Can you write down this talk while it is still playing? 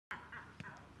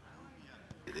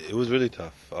It was really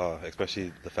tough,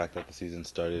 especially the fact that the season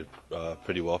started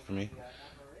pretty well for me.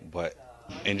 But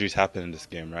injuries happen in this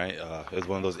game, right? It was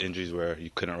one of those injuries where you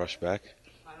couldn't rush back,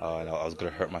 and I was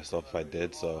going to hurt myself if I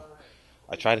did. So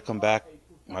I tried to come back.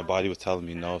 My body was telling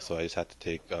me no, so I just had to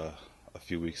take a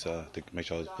few weeks to make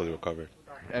sure I was fully recovered.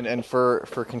 And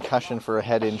for concussion, for a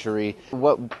head injury,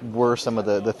 what were some of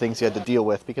the things you had to deal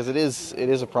with? Because it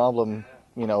is a problem,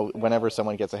 whenever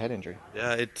someone gets a head injury.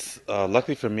 Yeah, it's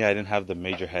luckily for me, I didn't have the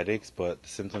major headaches, but the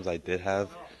symptoms I did have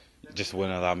just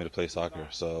wouldn't allow me to play soccer.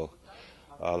 So,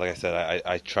 like I said,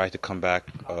 I tried to come back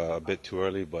a bit too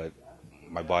early, but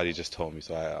my body just told me.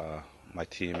 So my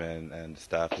team and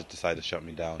staff just decided to shut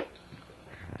me down.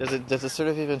 Does it sort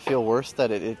of even feel worse that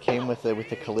it came with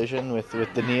the collision with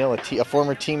Daniil, a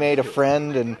former teammate, a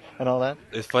friend, and all that?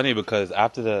 It's funny because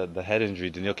after the head injury,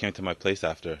 Daniil came to my place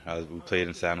after. We played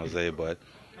in San Jose, but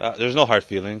there's no hard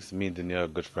feelings. Me and Daniil are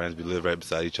good friends. We live right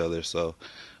beside each other, so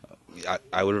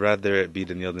I would rather it be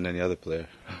Daniil than any other player.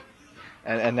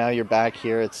 And now you're back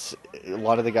here. It's a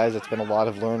lot of the guys. It's been a lot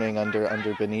of learning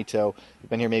under Benito. You've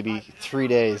been here maybe 3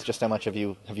 days. Just how much have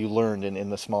you learned in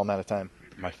the small amount of time?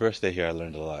 My first day here, I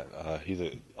learned a lot. He's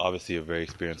obviously a very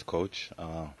experienced coach,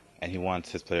 and he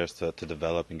wants his players to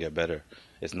develop and get better.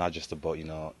 It's not just about,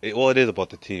 it is about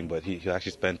the team, but he'll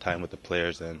actually spend time with the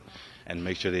players and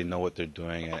make sure they know what they're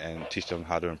doing and teach them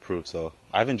how to improve. So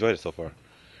I've enjoyed it so far.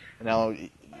 Now,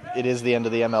 it is the end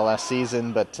of the MLS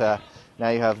season, but now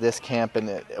you have this camp,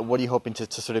 and what are you hoping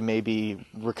to sort of maybe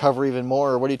recover even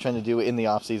more, or what are you trying to do in the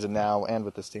off season now and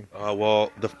with this team?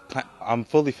 Well, I'm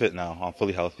fully fit now. I'm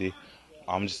fully healthy.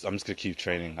 I'm just gonna keep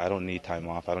training. I don't need time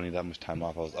off. I don't need that much time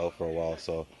off. I was out for a while,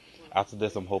 so after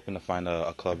this, I'm hoping to find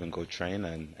a club and go train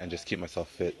and just keep myself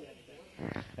fit.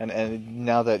 And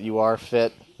now that you are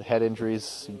fit, the head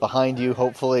injuries behind you,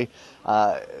 hopefully,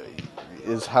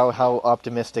 is how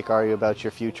optimistic are you about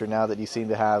your future now that you seem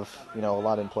to have a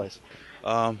lot in place?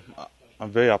 Um,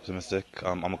 I'm very optimistic.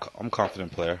 I'm a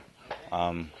confident player.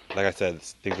 Like I said,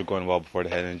 things were going well before the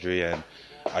head injury, and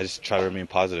I just try to remain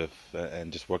positive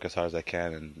and just work as hard as I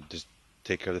can and just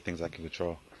take care of the things I can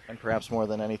control. And perhaps more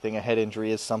than anything, a head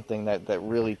injury is something that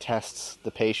really tests the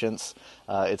patience.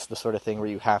 It's the sort of thing where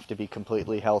you have to be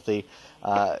completely healthy.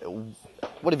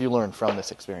 What have you learned from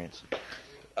this experience?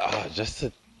 Just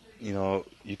to,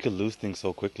 you could lose things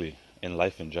so quickly in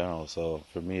life in general. So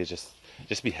for me, it's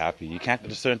just be happy.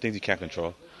 There's certain things you can't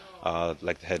control,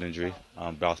 like the head injury.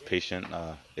 But I was patient.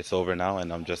 It's over now,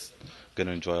 and I'm just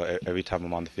gonna enjoy every time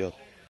I'm on the field.